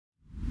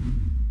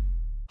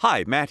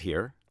Hi, Matt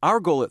here. Our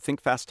goal at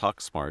Think Fast,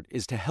 Talk Smart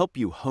is to help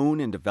you hone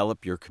and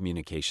develop your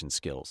communication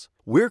skills.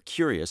 We're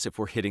curious if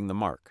we're hitting the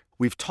mark.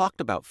 We've talked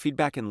about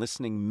feedback and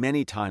listening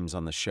many times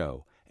on the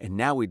show, and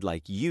now we'd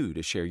like you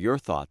to share your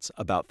thoughts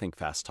about Think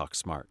Fast, Talk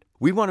Smart.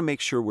 We want to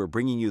make sure we're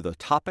bringing you the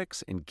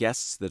topics and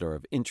guests that are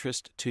of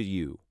interest to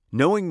you.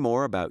 Knowing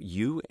more about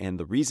you and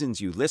the reasons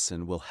you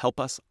listen will help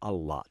us a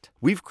lot.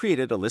 We've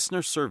created a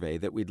listener survey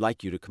that we'd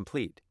like you to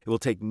complete. It will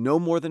take no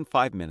more than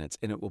 5 minutes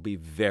and it will be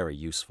very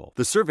useful.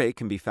 The survey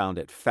can be found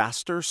at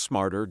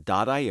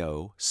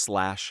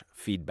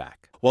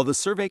fastersmarter.io/feedback. While the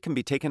survey can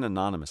be taken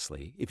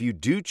anonymously, if you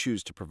do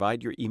choose to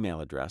provide your email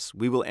address,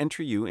 we will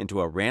enter you into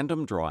a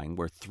random drawing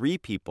where 3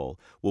 people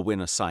will win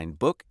a signed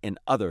book and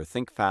other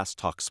Think Fast,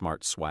 Talk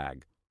Smart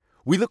swag.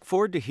 We look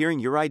forward to hearing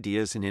your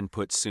ideas and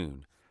input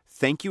soon.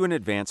 Thank you in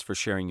advance for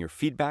sharing your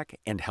feedback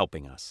and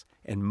helping us.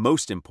 And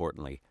most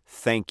importantly,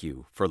 thank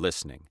you for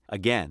listening.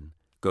 Again,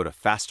 go to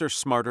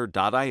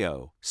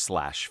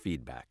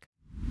fastersmarter.io/feedback.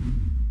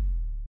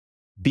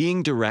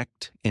 Being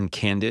direct and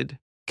candid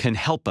can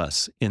help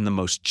us in the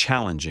most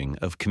challenging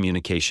of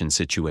communication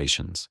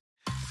situations.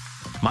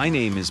 My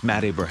name is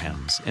Matt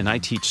Abrahams, and I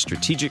teach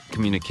strategic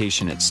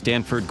communication at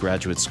Stanford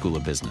Graduate School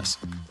of Business.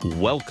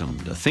 Welcome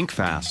to Think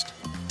Fast,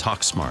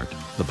 Talk Smart,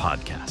 the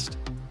podcast.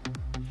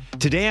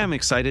 Today, I'm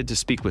excited to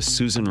speak with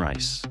Susan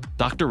Rice.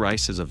 Dr.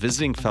 Rice is a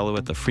visiting fellow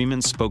at the Freeman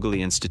Spogli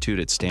Institute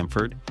at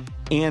Stanford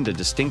and a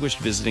distinguished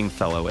visiting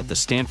fellow at the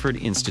Stanford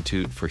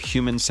Institute for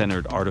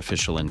Human-Centered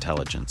Artificial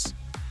Intelligence.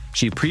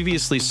 She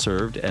previously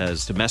served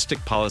as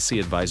domestic policy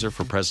advisor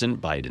for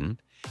President Biden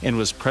and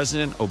was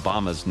President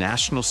Obama's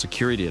national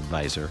security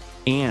advisor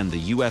and the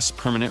U.S.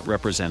 permanent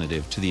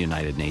representative to the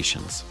United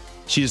Nations.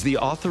 She is the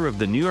author of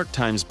the New York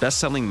Times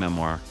bestselling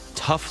memoir,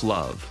 Tough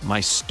Love,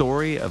 My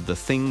Story of the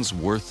Things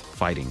Worth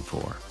Fighting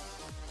For.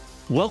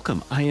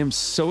 Welcome. I am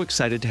so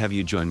excited to have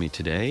you join me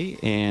today,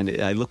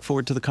 and I look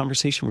forward to the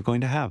conversation we're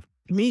going to have.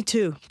 Me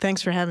too.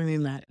 Thanks for having me,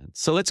 Matt.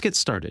 So let's get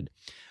started.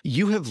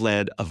 You have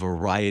led a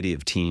variety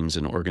of teams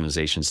and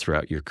organizations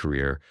throughout your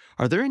career.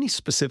 Are there any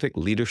specific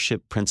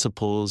leadership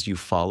principles you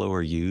follow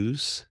or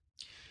use?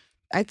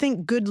 I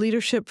think good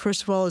leadership,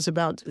 first of all, is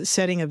about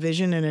setting a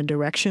vision and a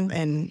direction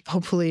and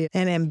hopefully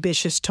an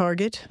ambitious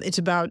target. It's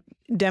about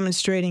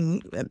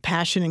demonstrating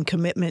passion and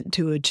commitment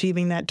to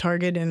achieving that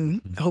target and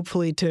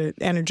hopefully to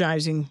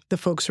energizing the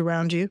folks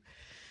around you.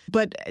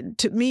 But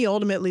to me,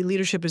 ultimately,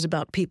 leadership is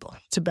about people.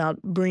 It's about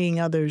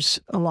bringing others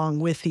along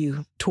with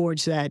you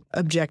towards that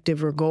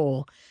objective or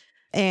goal.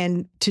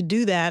 And to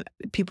do that,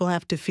 people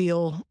have to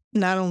feel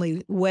not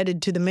only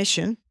wedded to the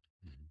mission,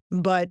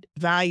 but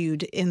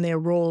valued in their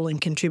role in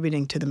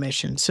contributing to the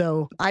mission.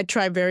 So I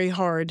try very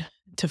hard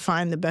to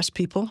find the best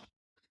people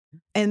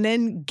and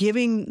then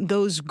giving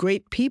those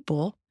great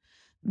people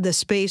the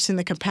space and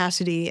the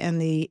capacity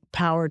and the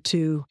power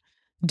to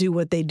do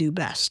what they do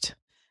best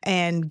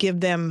and give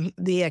them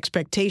the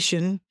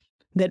expectation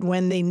that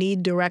when they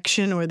need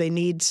direction or they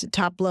need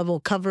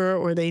top-level cover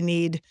or they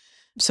need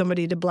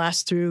somebody to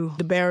blast through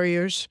the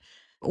barriers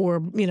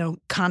or,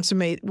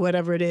 consummate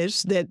whatever it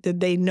is, that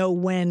they know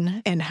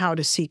when and how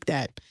to seek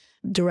that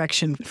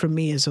direction from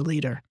me as a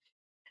leader.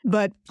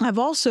 But I've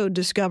also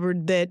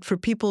discovered that for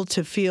people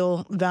to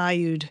feel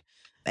valued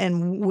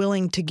and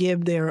willing to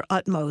give their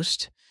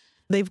utmost,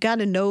 they've got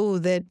to know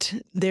that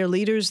their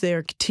leaders,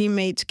 their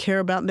teammates care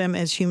about them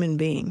as human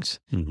beings.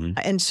 Mm-hmm.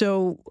 And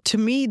so to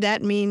me,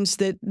 that means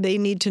that they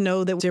need to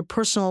know that their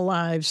personal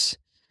lives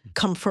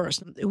come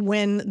first.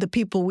 When the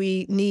people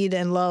we need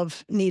and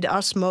love need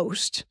us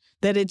most,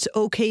 that it's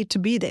okay to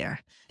be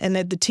there and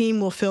that the team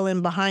will fill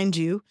in behind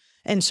you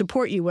and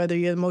support you, whether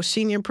you're the most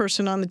senior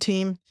person on the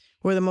team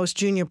or the most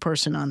junior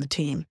person on the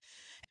team.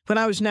 When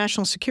I was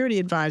national security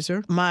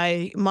advisor,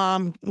 my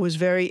mom was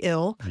very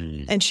ill,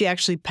 and she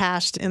actually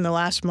passed in the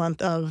last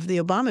month of the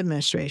Obama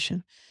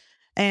administration.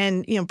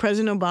 And,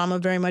 President Obama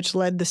very much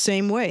led the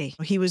same way.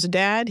 He was a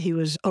dad. He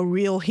was a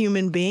real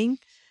human being.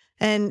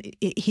 And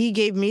he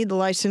gave me the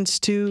license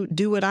to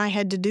do what I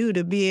had to do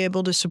to be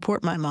able to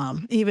support my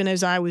mom, even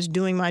as I was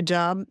doing my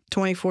job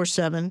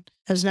 24/7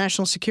 as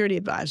national security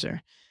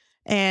advisor.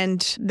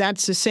 And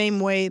that's the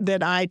same way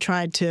that I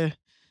tried to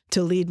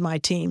lead my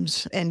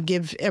teams and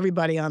give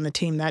everybody on the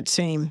team that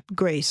same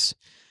grace.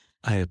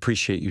 I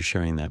appreciate you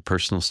sharing that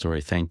personal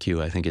story. Thank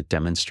you. I think it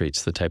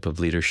demonstrates the type of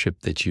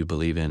leadership that you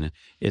believe in.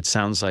 It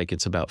sounds like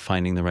it's about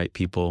finding the right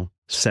people,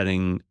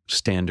 setting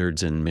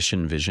standards and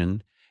mission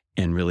vision,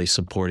 and really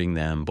supporting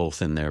them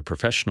both in their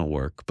professional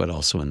work, but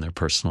also in their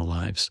personal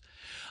lives.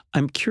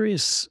 I'm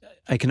curious,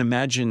 I can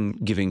imagine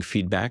giving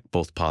feedback,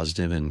 both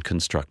positive and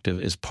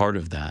constructive, is part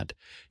of that.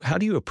 How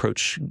do you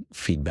approach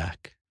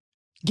feedback?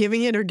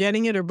 Giving it or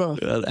getting it or both?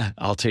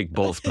 I'll take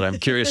both, but I'm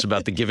curious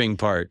about the giving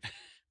part.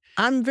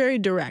 I'm very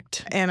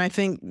direct. And I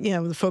think,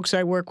 the folks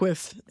I work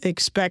with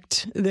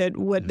expect that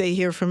what they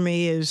hear from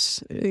me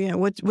is,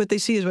 what they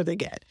see is what they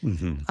get.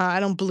 I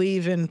don't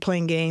believe in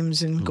playing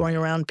games and going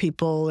around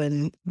people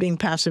and being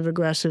passive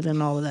aggressive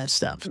and all of that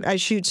stuff. I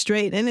shoot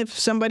straight. And if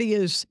somebody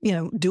is,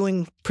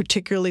 doing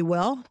particularly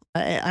well,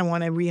 I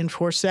want to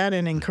reinforce that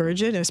and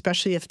encourage it,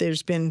 especially if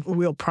there's been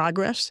real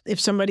progress. If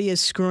somebody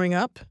is screwing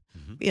up,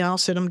 I'll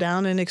sit them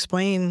down and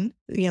explain,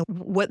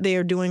 what they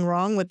are doing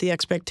wrong, what the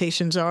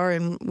expectations are,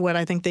 and what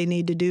I think they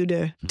need to do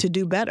to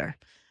do better.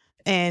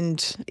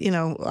 And,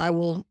 I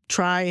will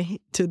try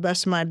to the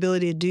best of my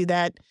ability to do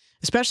that,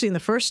 especially in the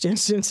first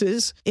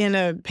instances, in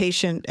a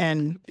patient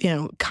and,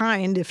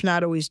 kind, if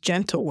not always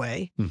gentle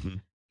way.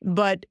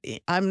 But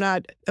I'm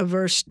not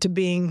averse to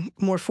being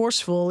more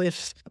forceful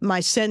if my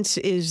sense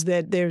is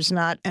that there's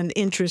not an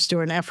interest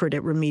or an effort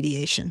at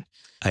remediation.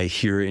 I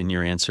hear in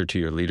your answer to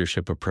your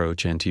leadership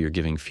approach and to your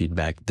giving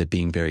feedback that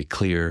being very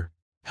clear,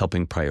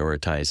 helping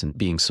prioritize, and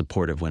being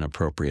supportive when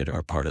appropriate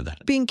are part of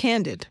that. Being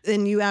candid.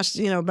 And you asked,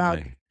 about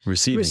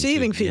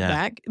receiving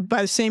feedback. Yeah.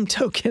 By the same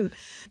token,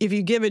 if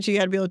you give it, you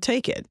got to be able to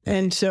take it.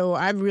 And so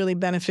I've really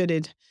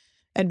benefited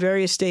at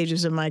various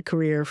stages of my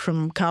career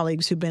from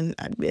colleagues who've been,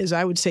 as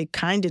I would say,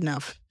 kind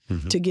enough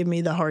to give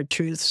me the hard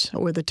truths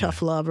or the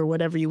tough love or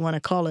whatever you want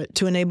to call it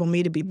to enable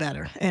me to be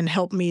better and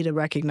help me to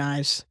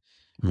recognize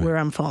where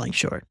I'm falling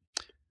short.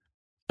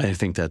 I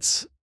think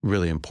that's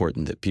really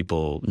important that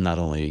people not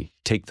only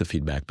take the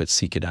feedback, but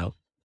seek it out.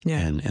 Yeah.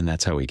 And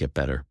that's how we get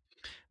better.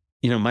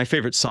 My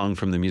favorite song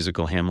from the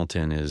musical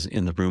Hamilton is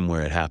In the Room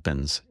Where It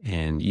Happens.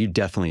 And you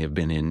definitely have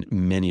been in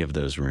many of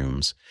those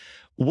rooms.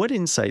 What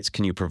insights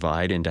can you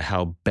provide into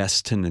how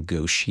best to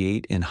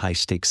negotiate in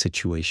high-stakes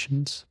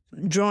situations?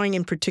 Drawing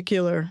in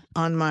particular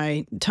on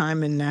my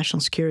time in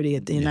national security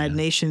at the United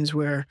Nations,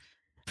 where,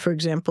 for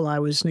example, I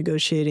was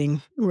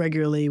negotiating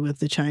regularly with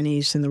the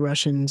Chinese and the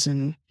Russians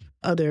and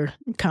other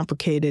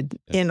complicated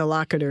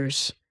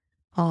interlocutors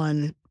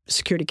on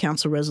Security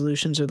Council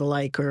resolutions or the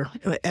like, or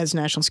as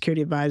National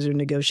Security Advisor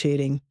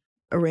negotiating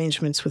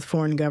arrangements with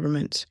foreign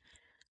governments.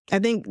 I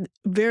think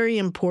very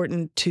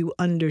important to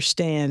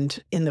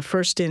understand in the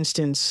first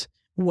instance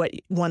what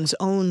one's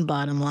own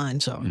bottom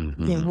lines are.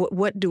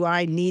 What do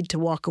I need to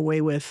walk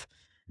away with,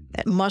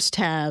 must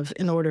have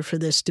in order for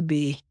this to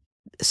be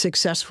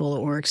successful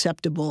or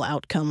acceptable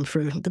outcome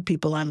for the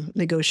people I'm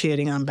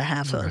negotiating on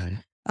behalf of.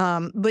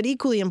 Right. But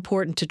equally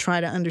important to try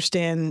to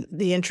understand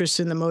the interests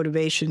and the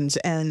motivations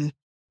and,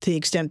 to the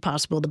extent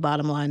possible, the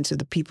bottom lines of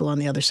the people on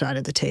the other side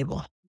of the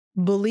table.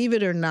 Believe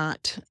it or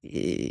not,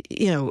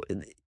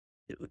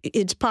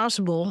 it's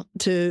possible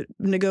to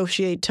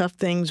negotiate tough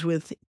things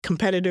with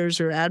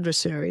competitors or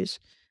adversaries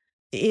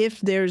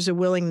if there's a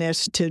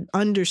willingness to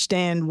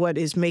understand what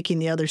is making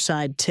the other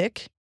side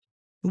tick,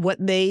 what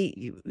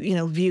they,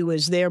 view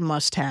as their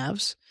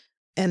must-haves,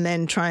 and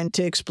then trying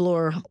to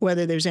explore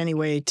whether there's any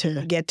way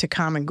to get to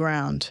common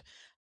ground.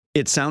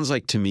 It sounds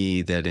like to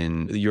me that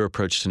in your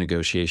approach to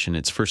negotiation,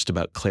 it's first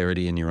about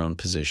clarity in your own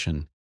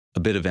position, a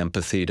bit of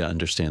empathy to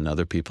understand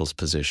other people's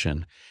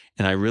position.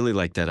 And I really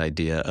like that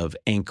idea of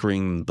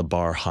anchoring the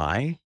bar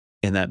high,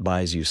 and that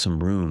buys you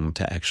some room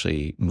to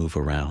actually move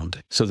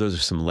around. So those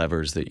are some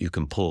levers that you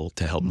can pull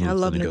to help move the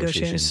negotiation. I love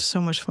negotiating. It's so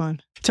much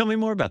fun. Tell me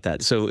more about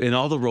that. So in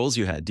all the roles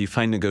you had, do you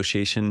find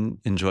negotiation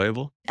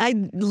enjoyable?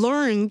 I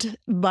learned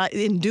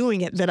in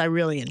doing it that I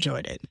really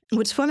enjoyed it.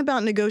 What's fun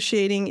about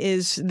negotiating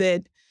is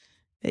that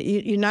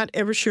you're not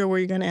ever sure where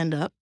you're going to end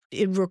up.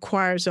 It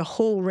requires a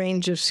whole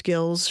range of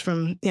skills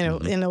from,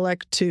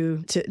 intellect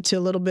to a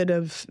little bit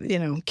of,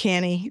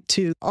 canny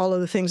to all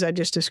of the things I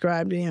just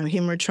described,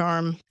 humor,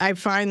 charm. I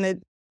find that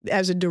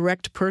as a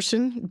direct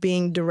person,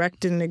 being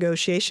direct in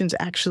negotiations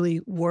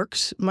actually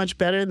works much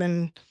better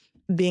than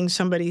being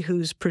somebody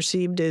who's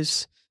perceived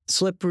as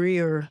slippery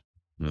or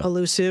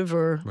elusive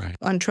or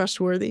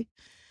untrustworthy.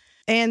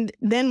 And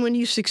then when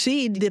you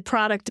succeed, the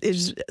product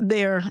is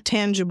there,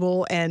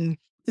 tangible, and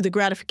the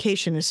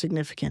gratification is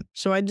significant.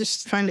 So I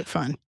just find it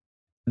fun.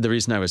 The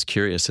reason I was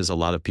curious is a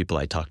lot of people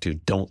I talk to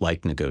don't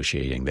like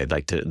negotiating. They'd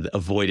like to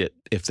avoid it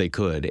if they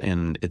could.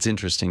 And it's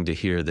interesting to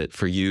hear that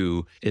for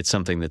you, it's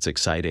something that's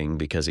exciting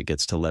because it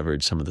gets to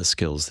leverage some of the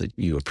skills that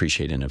you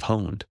appreciate and have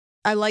honed.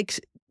 I like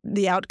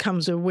the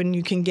outcomes of when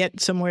you can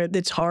get somewhere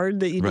that's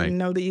hard that you didn't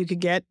know that you could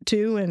get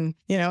to, and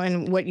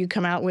and what you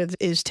come out with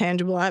is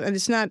tangible. And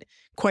it's not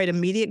quite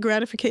immediate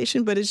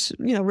gratification, but it's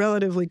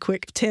relatively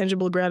quick,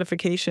 tangible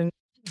gratification.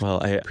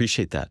 Well, I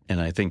appreciate that. And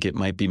I think it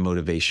might be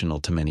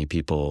motivational to many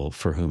people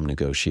for whom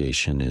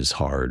negotiation is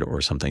hard or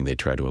something they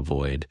try to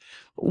avoid.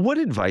 What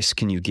advice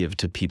can you give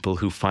to people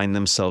who find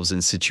themselves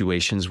in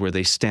situations where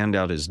they stand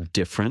out as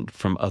different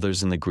from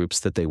others in the groups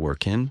that they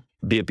work in,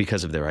 be it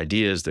because of their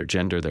ideas, their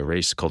gender, their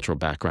race, cultural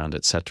background,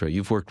 et cetera?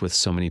 You've worked with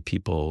so many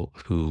people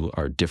who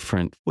are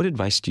different. What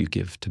advice do you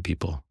give to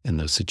people in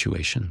those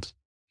situations?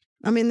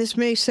 I mean, this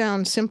may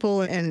sound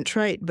simple and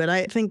trite, but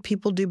I think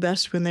people do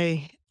best when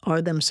they are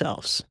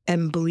themselves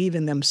and believe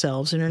in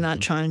themselves and are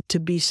not trying to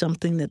be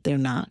something that they're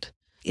not.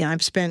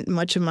 I've spent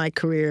much of my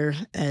career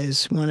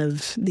as one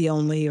of the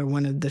only or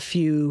one of the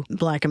few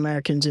Black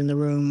Americans in the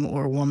room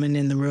or woman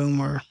in the room,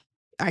 or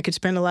I could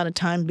spend a lot of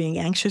time being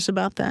anxious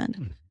about that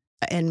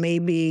and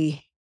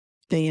maybe,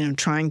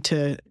 trying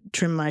to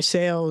trim my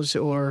sails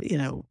or,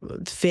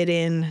 fit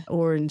in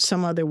or in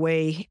some other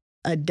way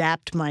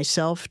adapt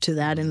myself to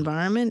that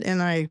environment.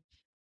 And I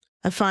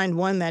find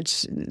one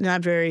that's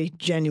not very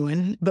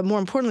genuine, but more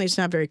importantly, it's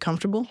not very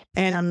comfortable.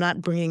 And I'm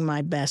not bringing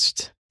my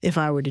best if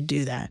I were to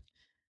do that.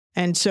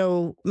 And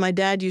so my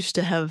dad used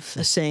to have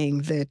a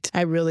saying that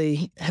I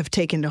really have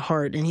taken to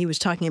heart. And he was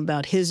talking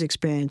about his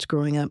experience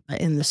growing up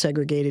in the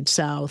segregated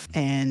South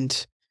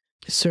and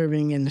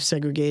serving in the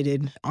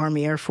segregated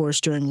Army Air Force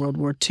during World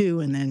War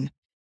II, and then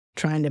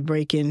trying to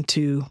break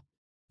into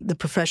the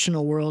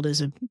professional world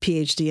as a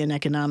PhD in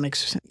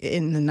economics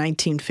in the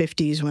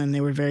 1950s when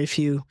there were very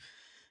few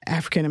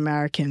African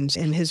Americans.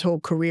 And his whole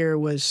career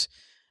was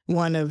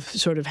one of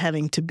sort of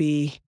having to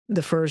be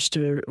the first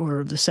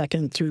or the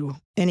second through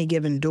any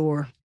given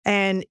door.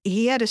 And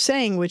he had a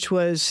saying, which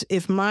was,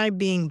 if my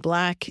being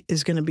Black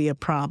is going to be a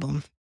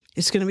problem,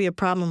 it's going to be a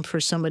problem for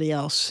somebody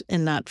else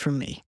and not for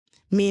me.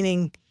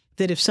 Meaning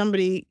that if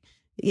somebody,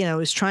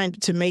 is trying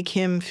to make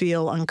him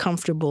feel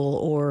uncomfortable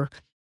or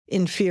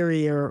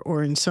inferior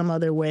or in some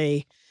other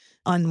way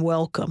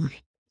unwelcome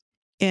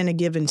in a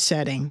given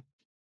setting,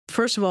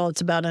 first of all,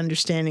 it's about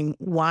understanding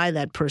why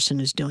that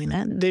person is doing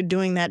that. They're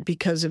doing that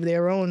because of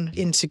their own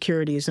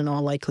insecurities in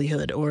all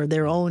likelihood, or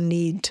their own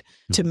need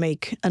to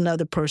make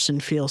another person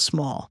feel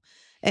small.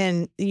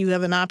 And you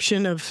have an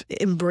option of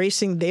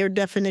embracing their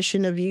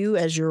definition of you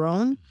as your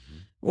own,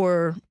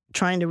 or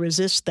trying to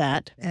resist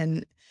that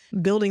and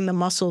building the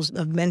muscles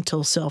of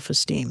mental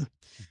self-esteem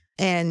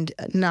and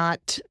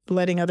not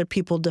letting other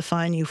people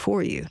define you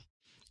for you.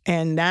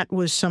 And that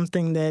was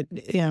something that,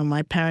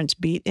 my parents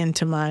beat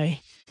into my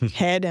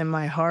head and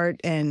my heart.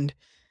 And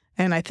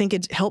I think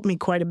it's helped me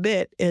quite a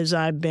bit as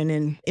I've been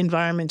in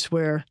environments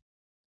where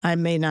I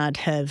may not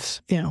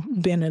have,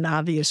 been an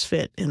obvious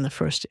fit in the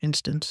first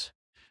instance.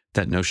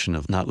 That notion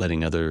of not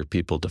letting other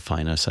people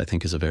define us, I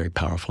think, is a very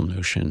powerful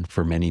notion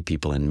for many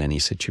people in many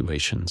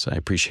situations. I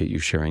appreciate you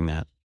sharing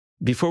that.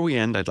 Before we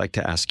end, I'd like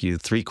to ask you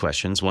 3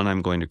 questions. One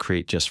I'm going to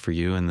create just for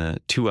you, and the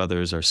 2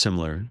 others are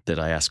similar that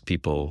I ask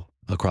people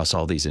across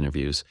all these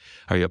interviews.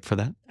 Are you up for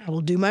that? I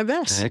will do my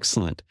best.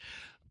 Excellent.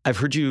 I've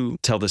heard you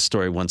tell this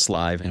story once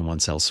live and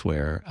once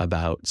elsewhere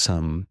about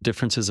some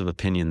differences of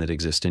opinion that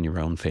exist in your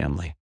own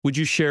family. Would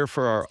you share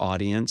for our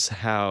audience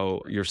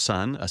how your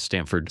son, a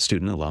Stanford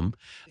student alum,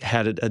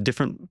 had a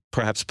different,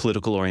 perhaps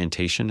political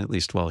orientation, at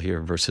least while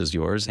here, versus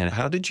yours? And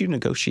how did you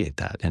negotiate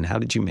that? And how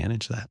did you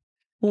manage that?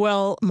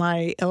 Well,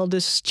 my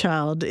eldest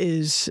child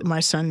is my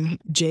son,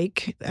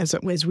 Jake, as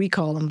we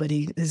call him, but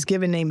his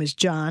given name is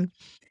John.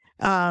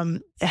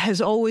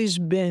 Has always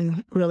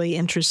been really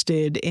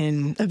interested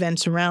in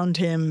events around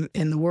him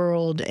in the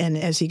world, and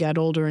as he got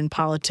older, in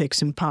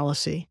politics and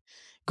policy,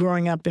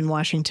 growing up in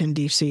Washington,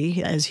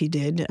 D.C., as he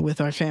did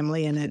with our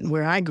family and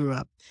where I grew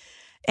up.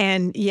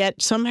 And yet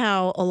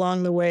somehow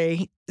along the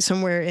way,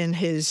 somewhere in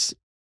his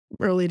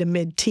early to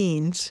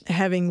mid-teens,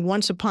 having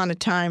once upon a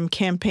time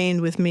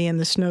campaigned with me in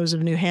the snows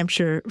of New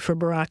Hampshire for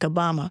Barack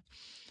Obama,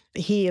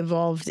 he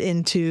evolved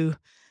into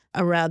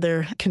a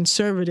rather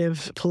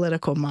conservative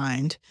political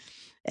mind.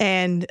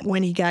 And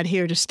when he got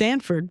here to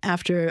Stanford,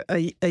 after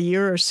a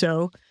year or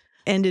so,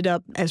 ended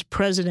up as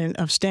president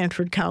of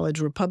Stanford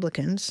College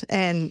Republicans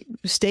and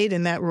stayed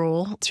in that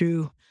role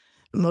through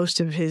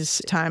most of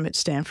his time at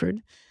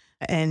Stanford.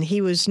 And he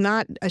was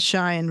not a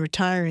shy and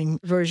retiring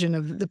version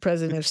of the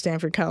president of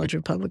Stanford College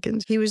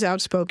Republicans. He was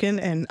outspoken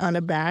and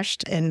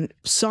unabashed and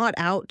sought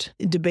out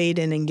debate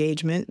and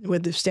engagement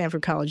with the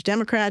Stanford College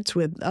Democrats,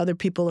 with other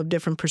people of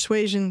different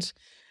persuasions.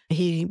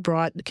 He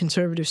brought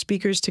conservative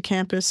speakers to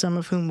campus, some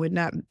of whom would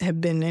not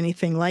have been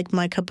anything like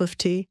my cup of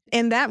tea.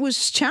 And that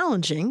was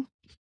challenging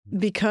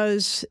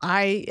because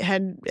I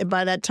had,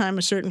 by that time,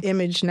 a certain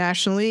image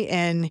nationally,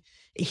 and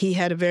he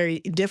had a very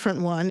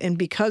different one. And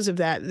because of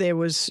that, there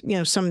was,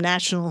 some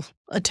national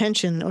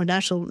attention or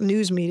national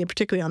news media,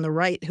 particularly on the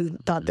right, who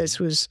thought this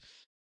was,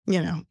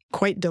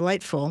 quite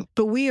delightful.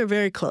 But we are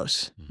very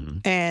close. Mm-hmm.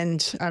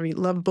 And I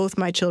love both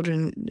my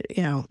children,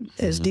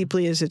 as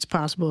deeply as it's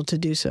possible to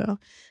do so.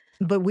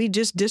 But we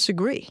just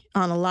disagree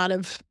on a lot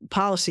of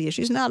policy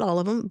issues, not all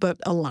of them, but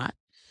a lot.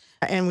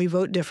 And we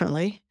vote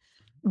differently.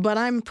 But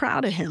I'm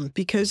proud of him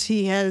because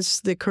he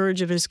has the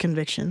courage of his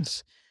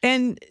convictions.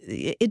 And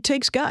it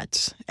takes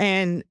guts,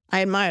 and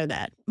I admire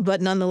that. But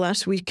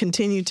nonetheless, we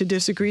continue to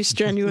disagree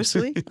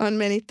strenuously on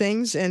many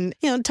things. And,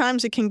 at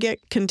times it can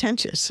get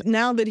contentious.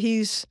 Now that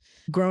he's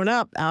grown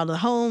up, out of the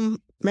home,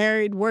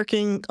 married,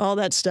 working, all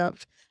that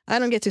stuff, I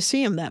don't get to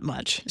see him that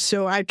much.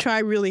 So I try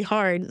really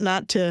hard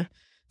not to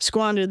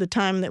squander the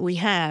time that we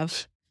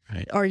have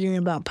arguing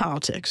about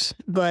politics.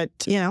 But,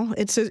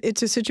 it's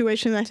a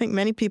situation I think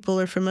many people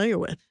are familiar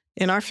with.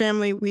 In our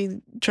family,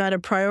 we try to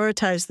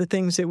prioritize the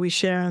things that we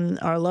share in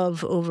our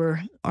love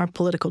over our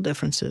political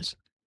differences.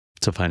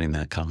 to finding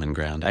that common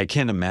ground. I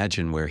can't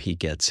imagine where he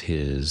gets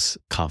his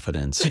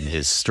confidence and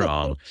his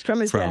strong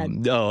From his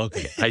dad. Oh,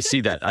 okay. I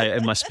see that.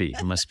 It must be.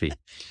 It must be.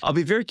 I'll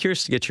be very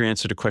curious to get your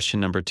answer to question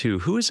number 2.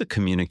 Who is a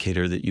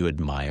communicator that you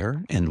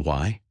admire and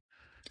why?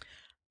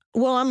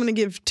 Well, I'm going to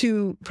give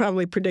 2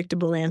 probably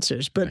predictable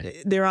answers, but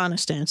they're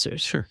honest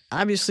answers. Sure.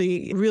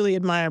 Obviously, really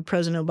admire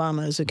President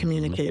Obama as a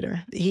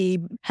communicator. He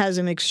has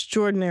an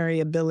extraordinary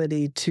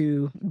ability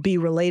to be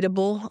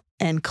relatable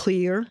and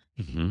clear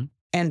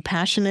and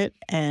passionate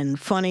and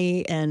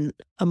funny and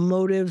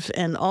emotive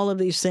and all of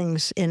these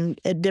things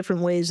at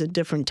different ways at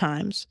different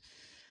times.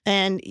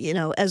 And,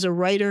 as a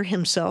writer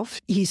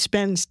himself, he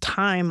spends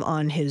time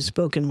on his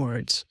spoken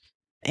words,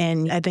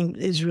 and I think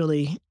is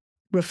really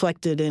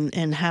reflected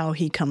in how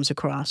he comes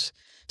across.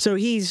 So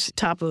he's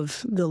top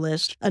of the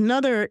list.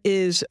 Another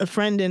is a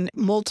friend and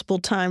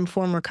multiple-time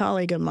former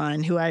colleague of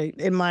mine who I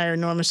admire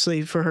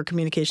enormously for her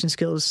communication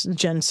skills,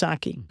 Jen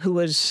Psaki, who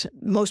was,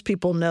 most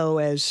people know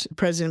as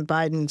President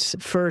Biden's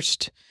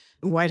first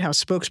White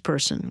House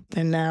spokesperson.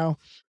 And now,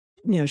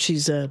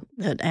 she's an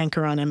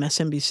anchor on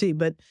MSNBC.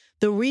 But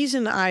the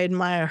reason I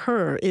admire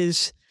her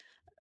is,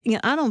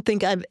 I don't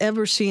think I've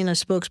ever seen a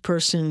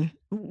spokesperson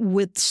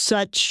with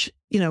such,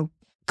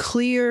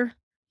 clear,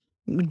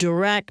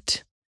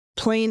 direct,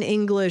 plain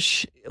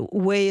English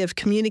way of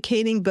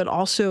communicating, but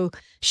also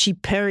she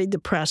parried the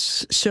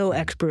press so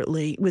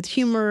expertly with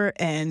humor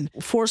and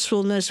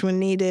forcefulness when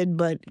needed,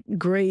 but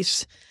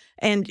grace.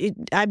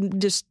 And I'm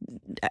just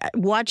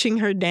watching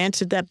her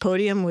dance at that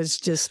podium was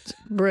just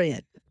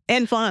brilliant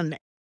and fun.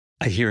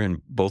 I hear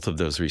in both of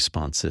those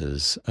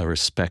responses a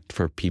respect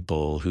for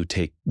people who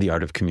take the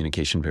art of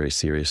communication very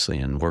seriously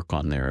and work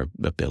on their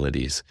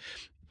abilities.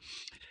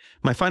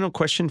 My final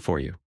question for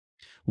you.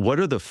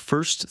 What are the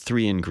first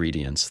 3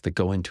 ingredients that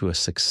go into a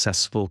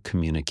successful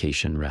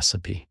communication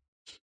recipe?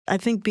 I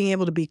think being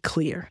able to be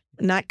clear,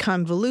 not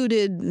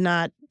convoluted,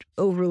 not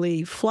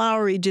overly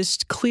flowery,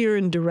 just clear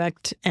and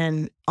direct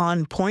and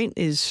on point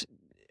is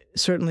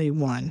certainly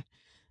one.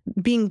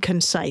 Being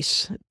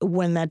concise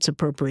when that's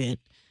appropriate.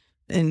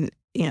 And,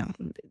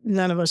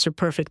 none of us are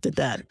perfect at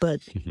that, but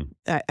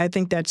I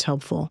think that's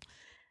helpful.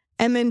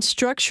 And then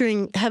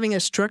having a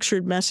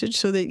structured message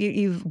so that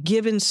you've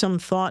given some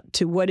thought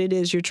to what it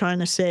is you're trying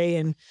to say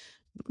and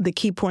the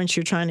key points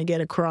you're trying to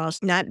get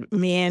across, not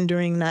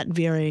meandering, not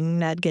veering,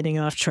 not getting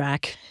off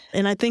track.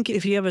 And I think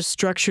if you have a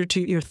structure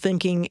to your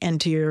thinking and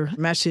to your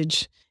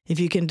message, if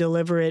you can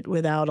deliver it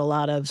without a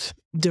lot of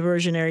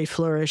diversionary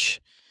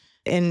flourish,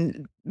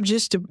 and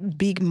just to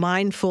be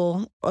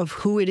mindful of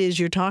who it is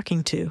you're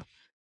talking to.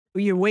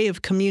 Your way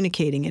of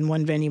communicating in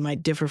one venue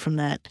might differ from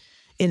that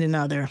in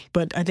another,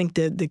 but I think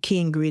the key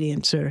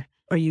ingredients are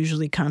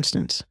usually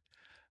constants.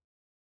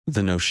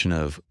 The notion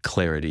of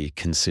clarity,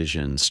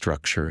 concision,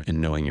 structure,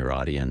 and knowing your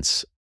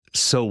audience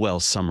so well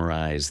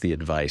summarize the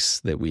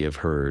advice that we have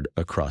heard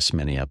across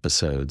many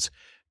episodes.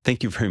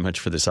 Thank you very much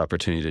for this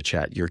opportunity to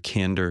chat. Your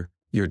candor,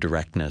 your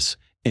directness,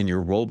 and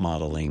your role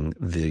modeling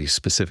the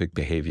specific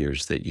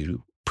behaviors that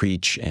you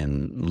preach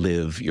and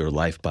live your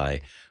life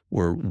by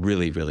were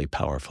really, really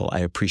powerful. I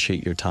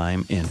appreciate your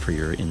time and for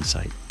your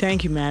insight.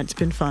 Thank you, Matt. It's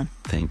been fun.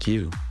 Thank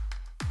you.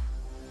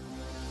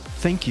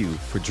 Thank you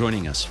for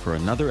joining us for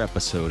another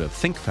episode of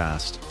Think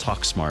Fast,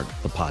 Talk Smart,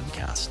 the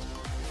podcast.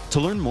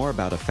 To learn more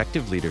about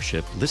effective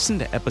leadership, listen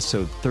to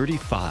episode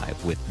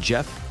 35 with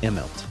Jeff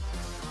Immelt.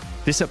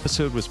 This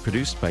episode was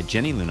produced by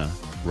Jenny Luna,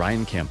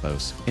 Ryan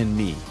Campos, and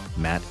me,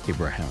 Matt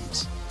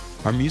Abrahams.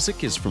 Our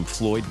music is from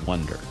Floyd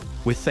Wonder,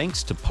 with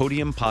thanks to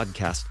Podium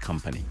Podcast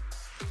Company.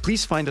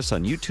 Please find us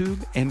on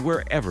YouTube and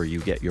wherever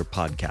you get your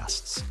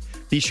podcasts.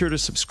 Be sure to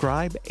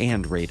subscribe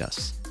and rate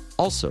us.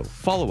 Also,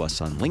 follow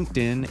us on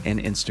LinkedIn and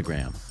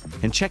Instagram,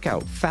 and check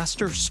out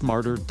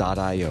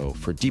fastersmarter.io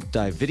for deep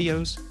dive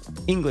videos,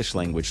 English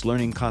language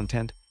learning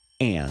content,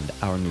 and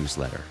our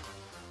newsletter.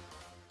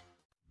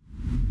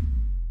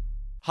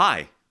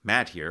 Hi,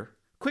 Matt here.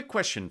 Quick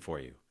question for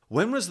you.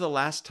 When was the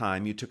last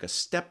time you took a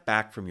step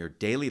back from your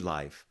daily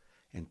life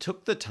and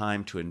took the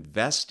time to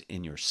invest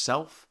in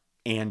yourself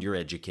and your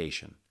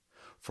education?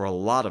 For a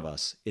lot of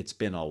us, it's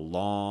been a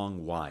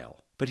long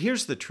while. But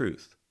here's the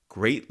truth.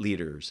 Great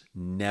leaders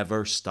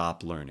never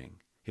stop learning.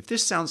 If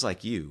this sounds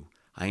like you,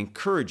 I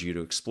encourage you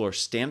to explore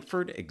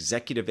Stanford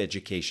executive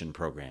education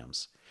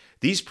programs.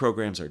 These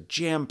programs are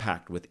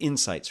jam-packed with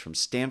insights from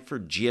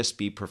Stanford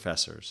GSB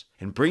professors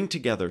and bring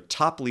together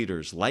top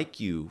leaders like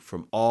you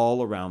from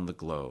all around the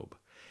globe.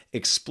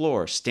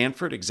 Explore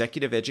Stanford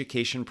executive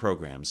education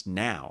programs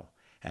now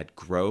at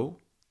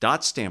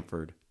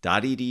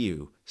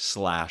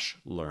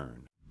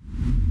grow.stanford.edu/learn.